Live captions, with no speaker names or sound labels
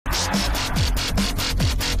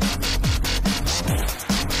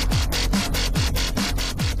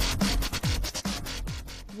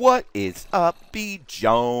What is up,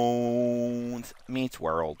 BJones meets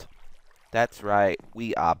World? That's right,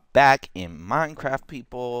 we are back in Minecraft,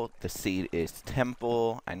 people. The seed is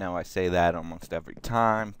temple. I know I say that almost every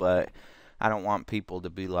time, but I don't want people to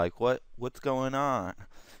be like, what's going on?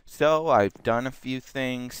 So I've done a few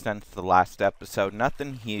things since the last episode.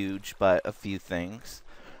 Nothing huge, but a few things.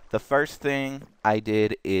 The first thing I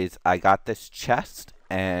did is I got this chest,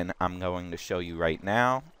 and I'm going to show you right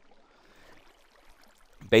now.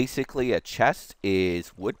 Basically, a chest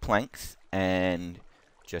is wood planks, and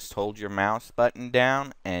just hold your mouse button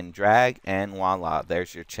down and drag, and voila,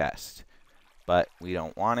 there's your chest. But we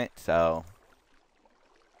don't want it, so...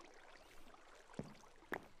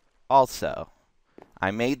 Also,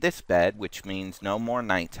 I made this bed, which means no more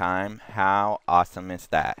nighttime. How awesome is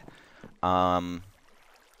that?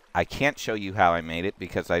 I can't show you how I made it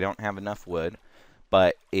because I don't have enough wood,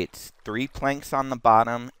 but it's 3 planks on the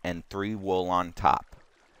bottom and 3 wool on top.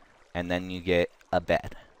 And then you get a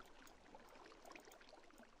bed.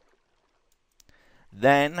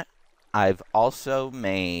 Then I've also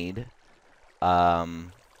made a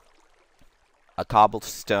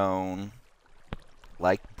cobblestone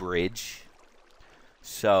like bridge.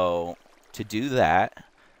 So to do that,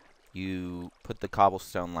 you put the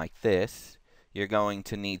cobblestone like this. You're going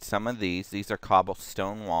to need some of these. These are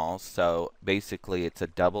cobblestone walls. So basically it's a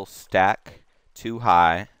double stack, too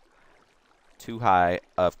high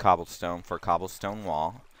of cobblestone for cobblestone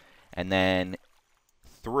wall, and then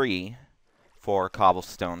 3 for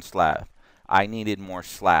cobblestone slab. I needed more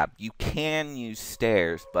slab. You can use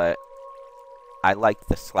stairs, but I like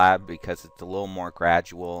the slab because it's a little more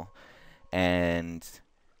gradual, and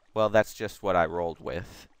well, that's just what I rolled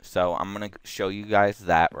with. So I'm gonna show you guys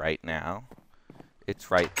that right now.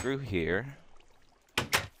 It's right through here.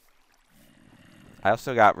 I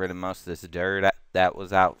also got rid of most of this dirt that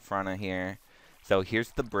was out front of here. So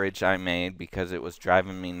here's the bridge I made because it was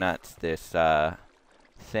driving me nuts, this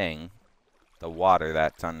thing, the water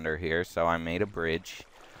that's under here. So I made a bridge,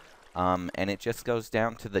 and it just goes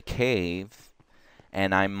down to the cave,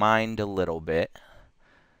 and I mined a little bit.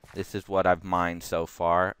 This is what I've mined so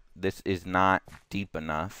far. This is not deep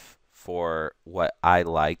enough for what I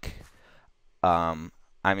like.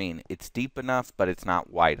 I mean, it's deep enough, but it's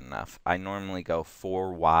not wide enough. I normally go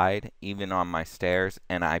 4 wide, even on my stairs,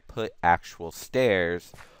 and I put actual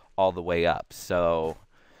stairs all the way up. So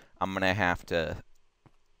I'm going to have to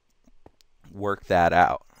work that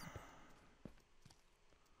out.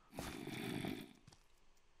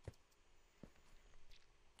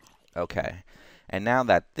 Okay, and now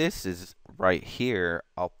that this is right here,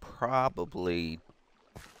 I'll probably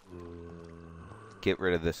get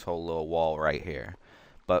rid of this whole little wall right here.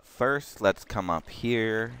 But first, let's come up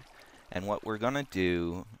here, and what we're going to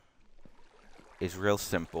do is real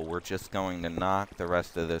simple. We're just going to knock the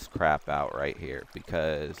rest of this crap out right here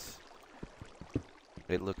because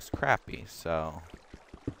it looks crappy, so...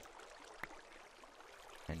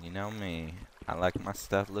 And you know me, I like my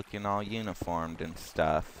stuff looking all uniformed and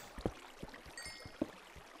stuff.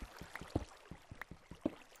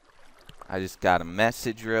 I just got a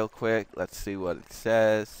message real quick. Let's see what it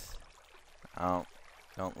says. Oh,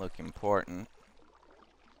 don't look important.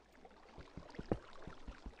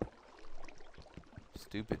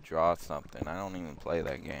 Stupid draw something. I don't even play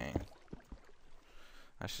that game.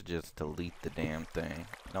 I should just delete the damn thing.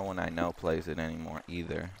 No one I know plays it anymore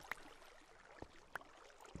either.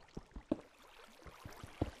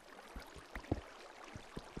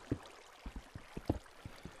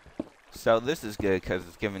 So this is good because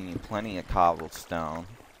it's giving you plenty of cobblestone.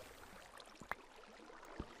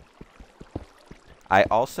 I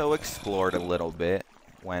also explored a little bit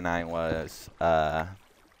when I was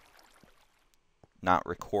not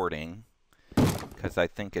recording, because I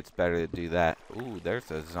think it's better to do that. Ooh, there's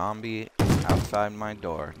a zombie outside my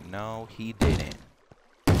door. No, he didn't.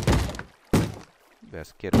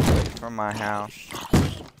 Best get away from my house.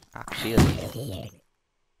 I'll kill you.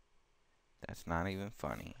 That's not even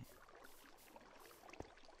funny.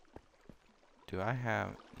 Do I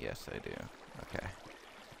have... Yes, I do. Okay.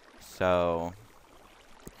 So...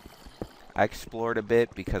 I explored a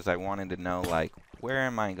bit because I wanted to know, like, where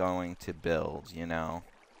am I going to build, you know?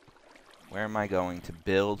 Where am I going to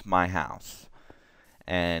build my house?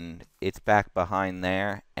 And it's back behind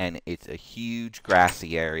there, and it's a huge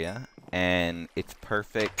grassy area, and it's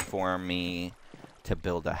perfect for me to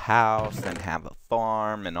build a house and have a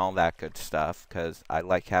farm and all that good stuff, because I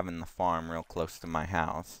like having the farm real close to my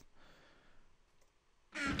house.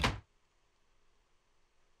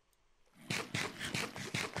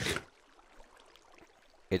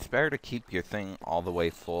 It's better to keep your thing all the way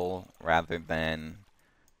full rather than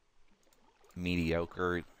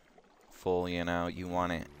mediocre full, you know, you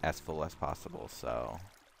want it as full as possible, so.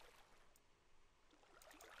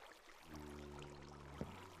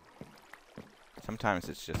 Sometimes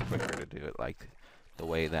it's just quicker to do it like the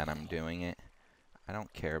way that I'm doing it. I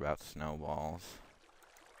don't care about snowballs.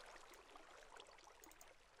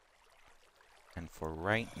 And for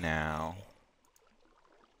right now,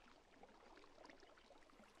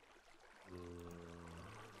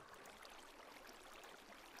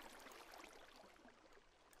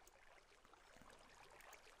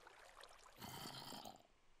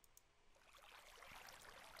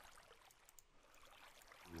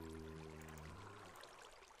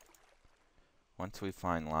 once we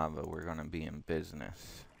find lava, we're gonna be in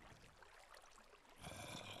business.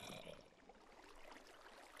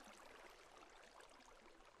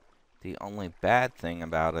 The only bad thing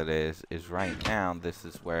about it is right now, this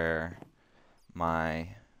is where my...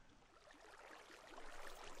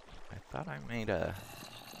 I thought I made a...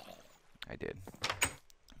 I did.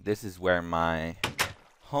 This is where my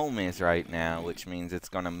home is right now, which means it's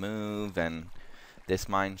gonna move, and this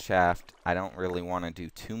mine shaft I don't really want to do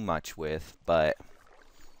too much with, but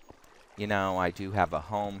you know, I do have a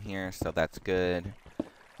home here, so that's good.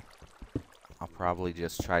 I'll probably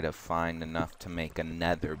just try to find enough to make a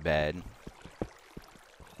nether bed.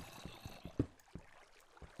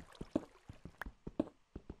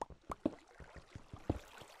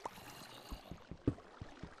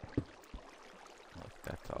 Look,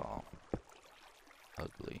 that's all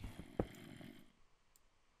ugly.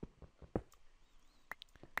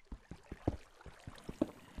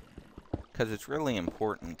 Because it's really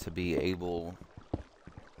important to be able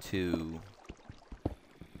to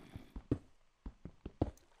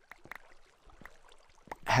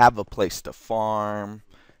have a place to farm,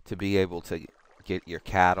 to be able to get your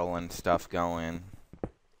cattle and stuff going.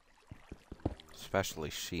 Especially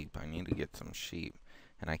sheep. I need to get some sheep.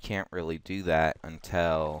 And I can't really do that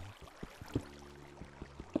until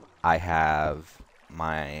I have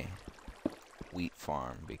my wheat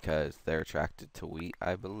farm, because they're attracted to wheat,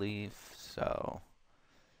 I believe. So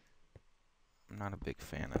I'm not a big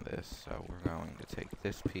fan of this, so we're going to take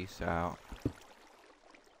this piece out.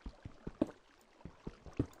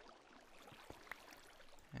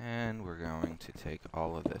 And we're going to take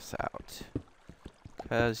all of this out,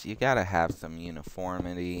 because you gotta have some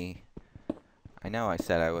uniformity. I know I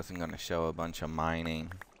said I wasn't going to show a bunch of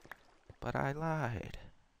mining, but I lied.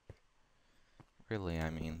 Really, I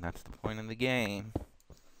mean, that's the point of the game.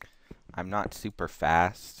 I'm not super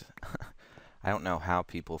fast. I don't know how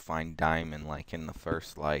people find diamond, like, in the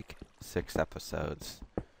first, like, 6 episodes.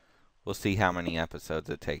 We'll see how many episodes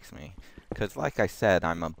it takes me. Because, like I said,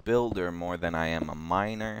 I'm a builder more than I am a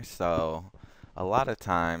miner, so a lot of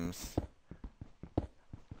times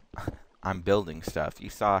I'm building stuff. You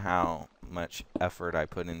saw how much effort I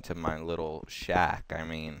put into my little shack. I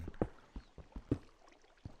mean,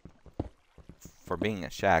 for being a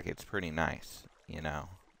shack, it's pretty nice, you know,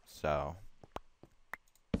 so.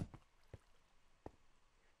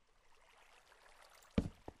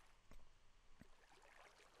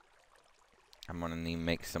 I'm gonna need to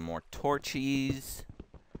make some more torchies.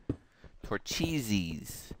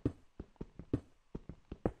 Torcheesies.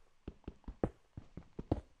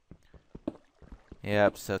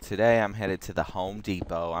 Yep, so today I'm headed to the Home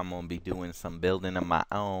Depot. I'm gonna be doing some building of my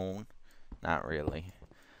own. Not really.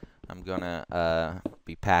 I'm gonna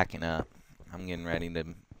be packing up. I'm getting ready to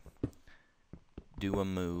do a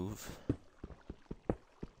move.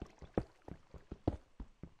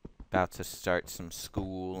 About to start some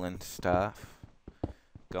school and stuff.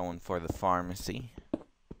 Going for the pharmacy.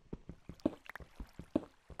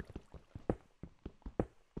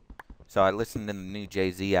 So I listened to the new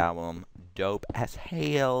Jay-Z album. Dope as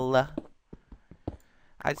hell.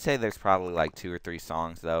 I'd say there's probably like 2 or 3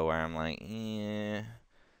 songs though where I'm like, eh.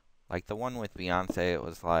 Like the one with Beyonce, it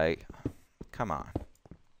was like, come on.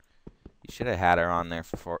 You should have had her on there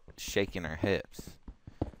for shaking her hips.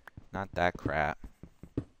 Not that crap.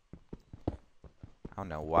 I don't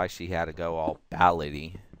know why she had to go all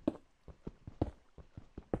ballady.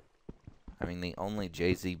 I mean, the only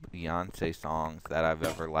Jay-Z Beyonce songs that I've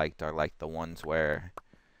ever liked are like the ones where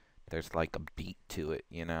there's like a beat to it,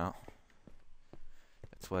 you know?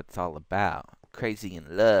 That's what it's all about. Crazy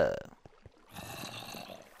in love.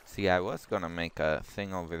 See, I was gonna make a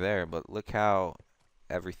thing over there, but look how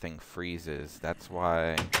everything freezes. That's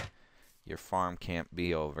why your farm can't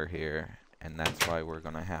be over here, and that's why we're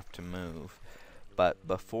gonna have to move. But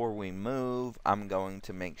before we move, I'm going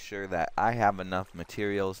to make sure that I have enough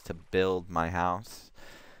materials to build my house.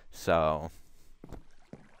 So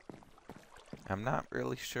I'm not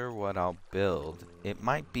really sure what I'll build. It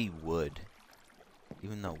might be wood.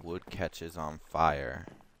 Even though wood catches on fire.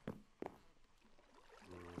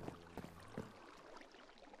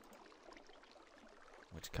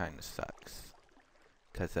 Which kind of sucks.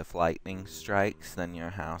 Because if lightning strikes, then your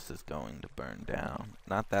house is going to burn down.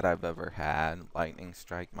 Not that I've ever had lightning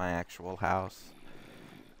strike my actual house.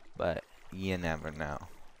 But you never know.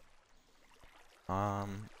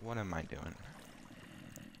 What am I doing?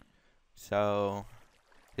 So,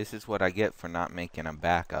 this is what I get for not making a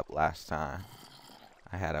backup last time.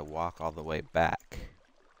 I had to walk all the way back.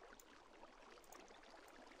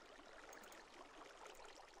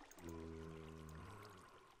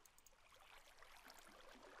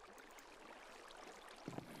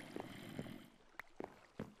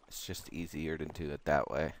 It's just easier to do it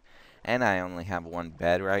that way. And I only have one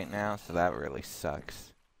bed right now, so that really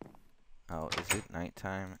sucks. Oh, is it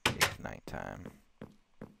nighttime? It's nighttime.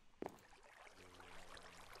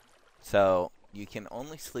 So, you can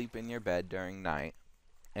only sleep in your bed during night,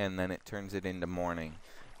 and then it turns it into morning.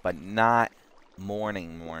 But not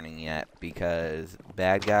morning yet, because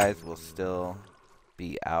bad guys will still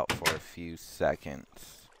be out for a few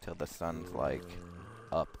seconds till the sun's like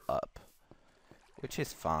up. Which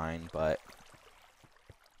is fine, but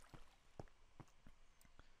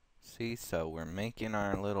see, so we're making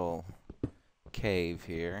our little cave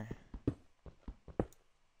here.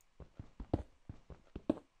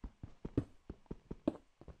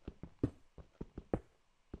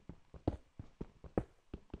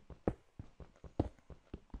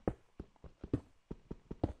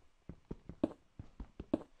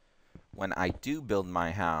 When I do build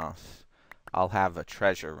my house, I'll have a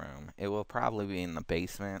treasure room. It will probably be in the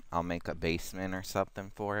basement. I'll make a basement or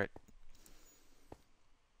something for it.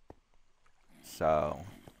 So,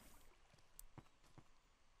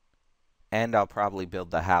 and I'll probably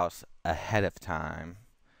build the house ahead of time,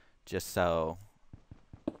 just so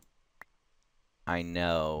I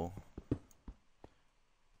know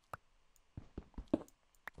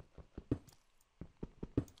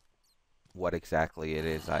what exactly it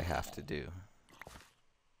is I have to do.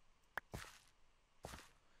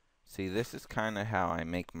 See, this is kind of how I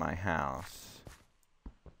make my house.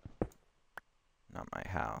 Not my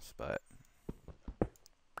house, but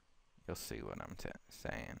you'll see what I'm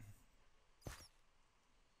saying.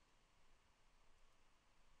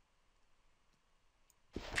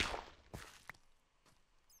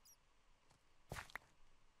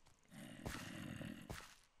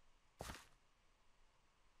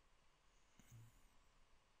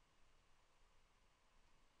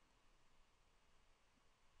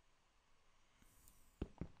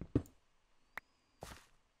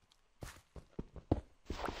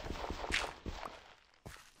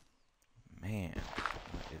 Man,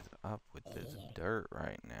 what is up with this dirt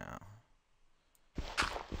right now?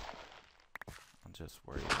 I'll just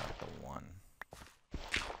worry about the one.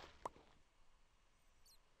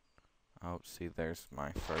 Oh, see, there's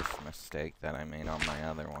my first mistake that I made on my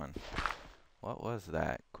other one. What was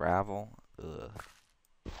that? Gravel? Ugh.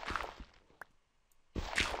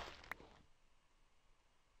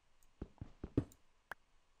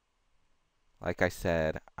 Like I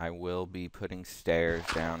said, I will be putting stairs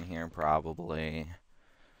down here probably.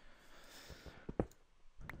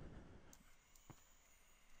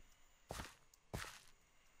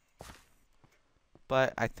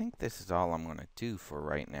 But I think this is all I'm going to do for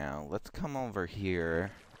right now. Let's come over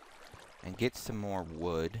here and get some more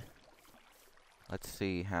wood. Let's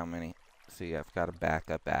see how many. See, I've got a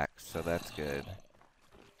backup axe, so that's good.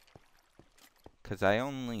 Because I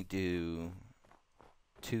only do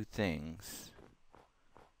 2 things.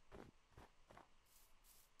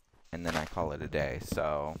 And then I call it a day,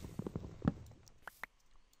 so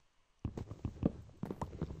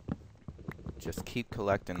just keep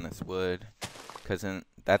collecting this wood, because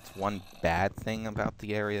that's one bad thing about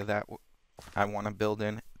the area that I want to build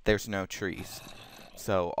in. There's no trees.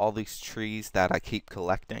 So all these trees that I keep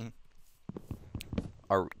collecting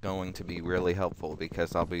are going to be really helpful,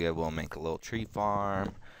 because I'll be able to make a little tree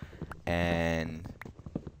farm, and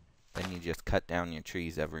then you just cut down your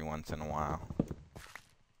trees every once in a while.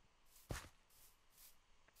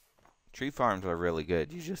 Tree farms are really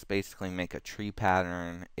good. You just basically make a tree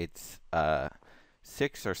pattern. It's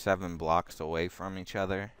 6 or 7 blocks away from each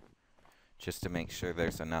other, just to make sure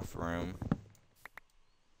there's enough room.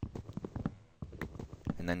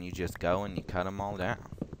 And then you just go and you cut them all down.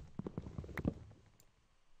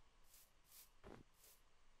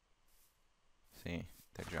 See,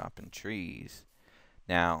 they're dropping trees.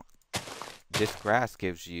 Now, this grass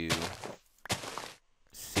gives you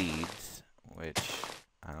seeds, which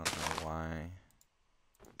I don't know why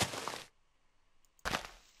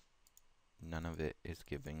none of it is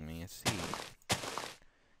giving me a seed.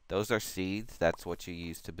 those are seeds. That's what you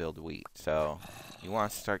use to build wheat. So you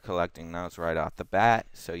want to start collecting those right off the bat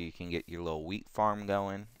so you can get your little wheat farm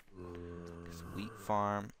going. Because wheat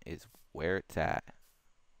farm is where it's at.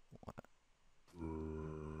 What?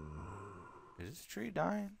 Is this tree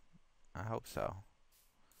dying? I hope so.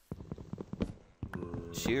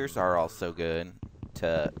 Shears are also good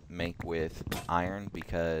to make with iron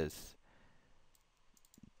because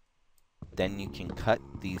then you can cut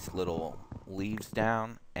these little leaves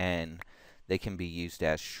down and they can be used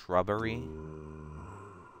as shrubbery.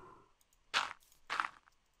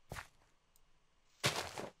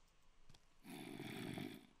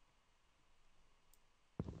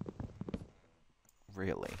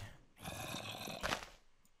 Really?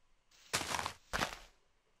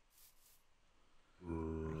 I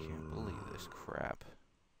can't believe this crap.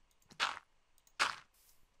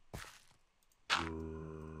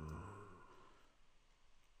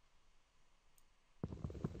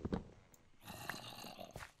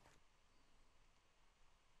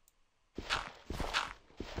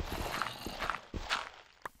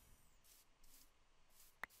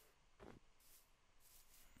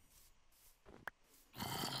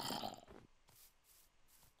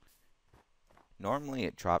 Normally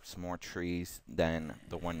it drops more trees than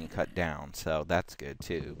the one you cut down, so that's good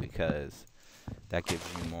too, because that gives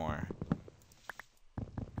you more.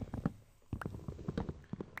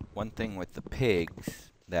 One thing with the pigs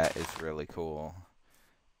that is really cool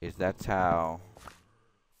is that's how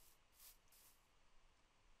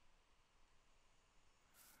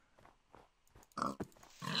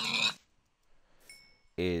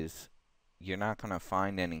is you're not going to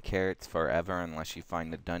find any carrots forever unless you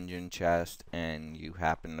find a dungeon chest and you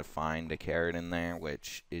happen to find a carrot in there,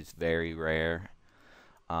 which is very rare.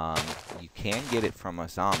 You can get it from a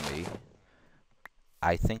zombie.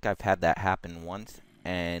 I think I've had that happen once,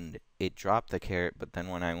 and it dropped the carrot, but then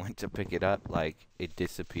when I went to pick it up, like, it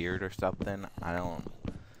disappeared or something. I don't...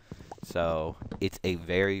 So, it's a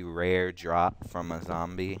very rare drop from a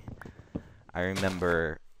zombie. I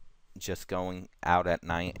remember just going out at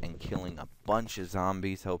night and killing a bunch of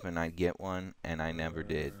zombies hoping I'd get one, and I never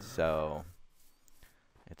did. So,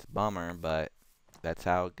 it's a bummer, but that's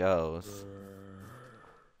how it goes.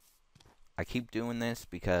 I keep doing this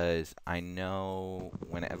because I know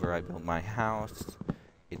whenever I build my house,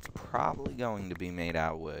 it's probably going to be made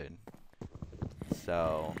out of wood.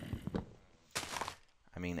 So,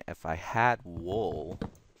 I mean, if I had wool,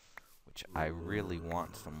 which I really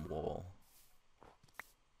want some wool.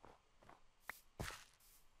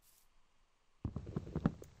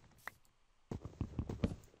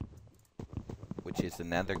 Which is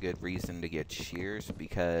another good reason to get shears,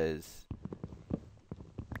 because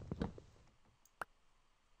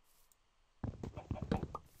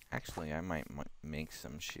actually I might make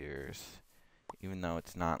some shears, even though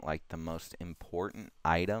it's not like the most important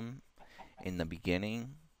item in the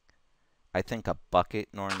beginning. I think a bucket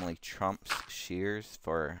normally trumps shears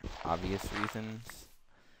for obvious reasons,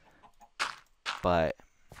 but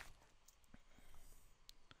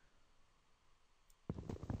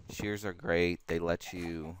shears are great. They let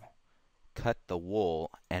you cut the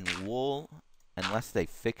wool, and wool, unless they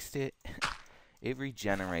fixed it, it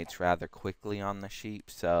regenerates rather quickly on the sheep,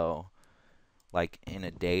 so like in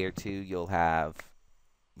a day or two you'll have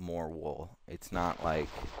more wool. It's not like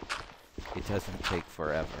it doesn't take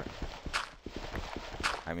forever.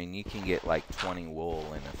 I mean, you can get like 20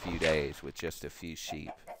 wool in a few days with just a few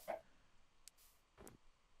sheep.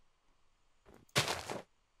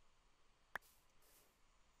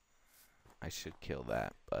 I should kill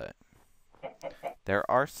that, but there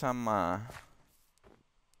are some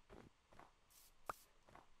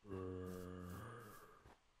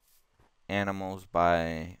animals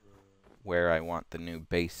by where I want the new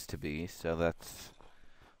base to be, so that's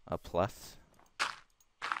a plus.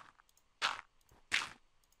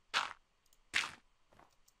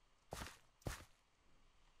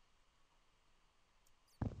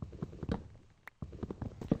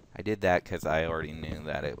 I did that because I already knew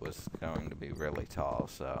that it was going to be really tall,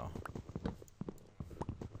 so...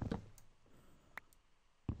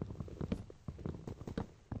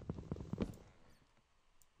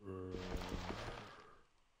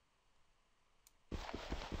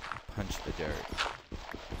 Punch the dirt.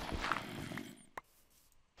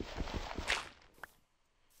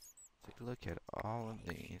 Take a look at all of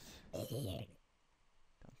these. Don't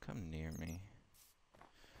come near me.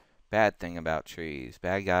 Bad thing about trees.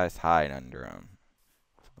 Bad guys hide under them.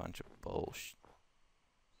 It's a bunch of bullshit.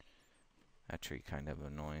 That tree kind of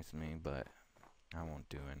annoys me, but I won't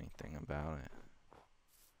do anything about it.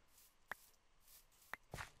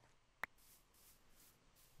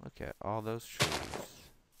 Look at all those trees.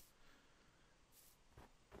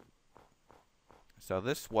 So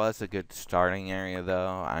this was a good starting area,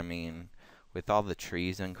 though. I mean, with all the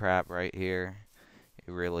trees and crap right here, it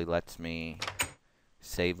really lets me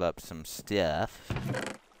save up some stuff.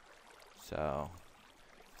 So,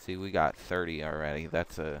 see, we got 30 already.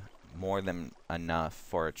 That's more than enough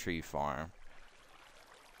for a tree farm.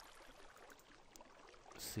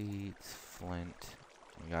 Seeds, flint.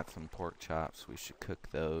 We got some pork chops. We should cook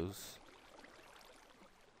those.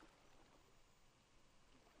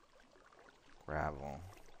 Gravel.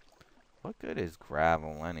 What good is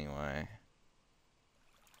gravel anyway?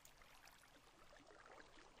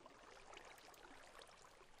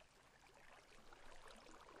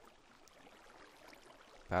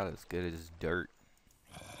 About as good as dirt.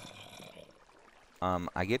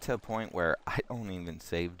 I get to a point where I don't even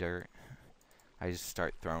save dirt. I just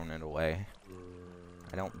start throwing it away.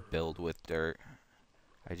 I don't build with dirt.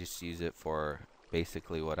 I just use it for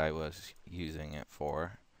basically what I was using it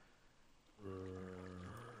for.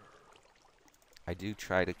 I do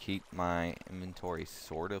try to keep my inventory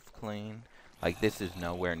sort of clean. Like, this is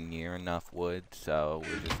nowhere near enough wood, so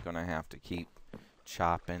we're just gonna have to keep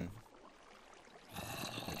chopping.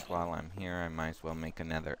 Which, while I'm here, I might as well make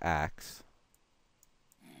another axe.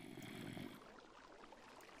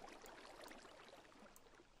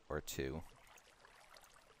 Or two.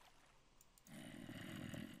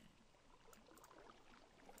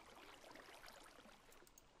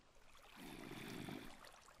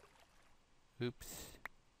 Oops.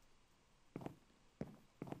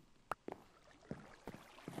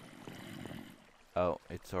 Oh,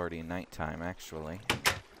 it's already nighttime, actually.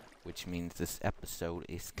 Which means this episode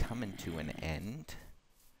is coming to an end.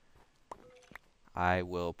 I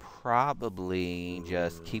will probably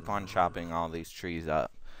just keep on chopping all these trees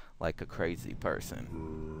up like a crazy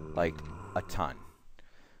person. Like, a ton.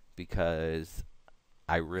 Because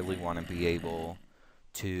I really want to be able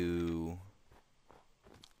to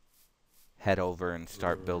head over and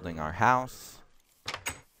start building our house.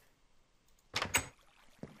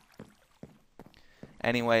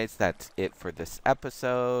 Anyways, that's it for this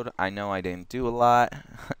episode. I know I didn't do a lot.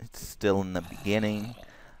 It's still in the beginning.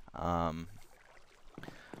 And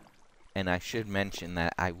I should mention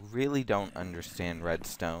that I really don't understand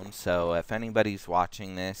redstone. So if anybody's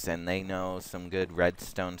watching this and they know some good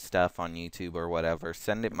redstone stuff on YouTube or whatever,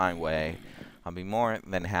 send it my way. I'll be more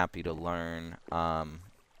than happy to learn.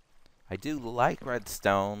 I do like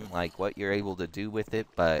redstone, like what you're able to do with it,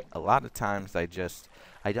 but a lot of times I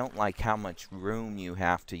don't like how much room you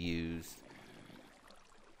have to use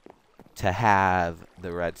to have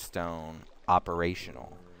the redstone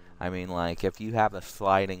operational. I mean, like, if you have a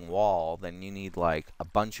sliding wall, then you need, like, a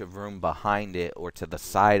bunch of room behind it or to the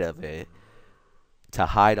side of it to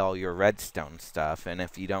hide all your redstone stuff. And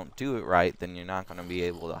if you don't do it right, then you're not going to be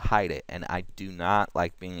able to hide it. And I do not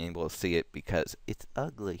like being able to see it because it's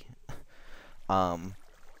ugly.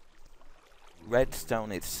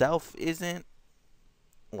 Redstone itself isn't,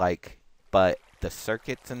 like, but the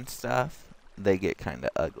circuits and stuff, they get kind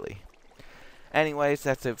of ugly. Anyways,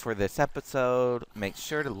 that's it for this episode. Make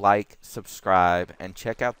sure to like, subscribe, and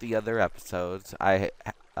check out the other episodes. I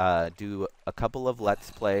do a couple of Let's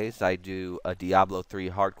Plays. I do a Diablo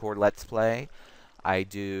 3 Hardcore Let's Play. I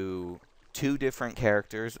do 2 different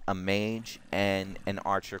characters, a mage and an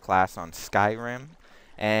archer class on Skyrim.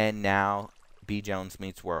 And now BJones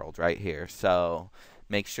meets World right here. So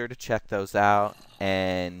make sure to check those out.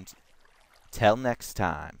 And till next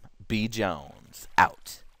time, BJones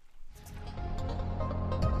out.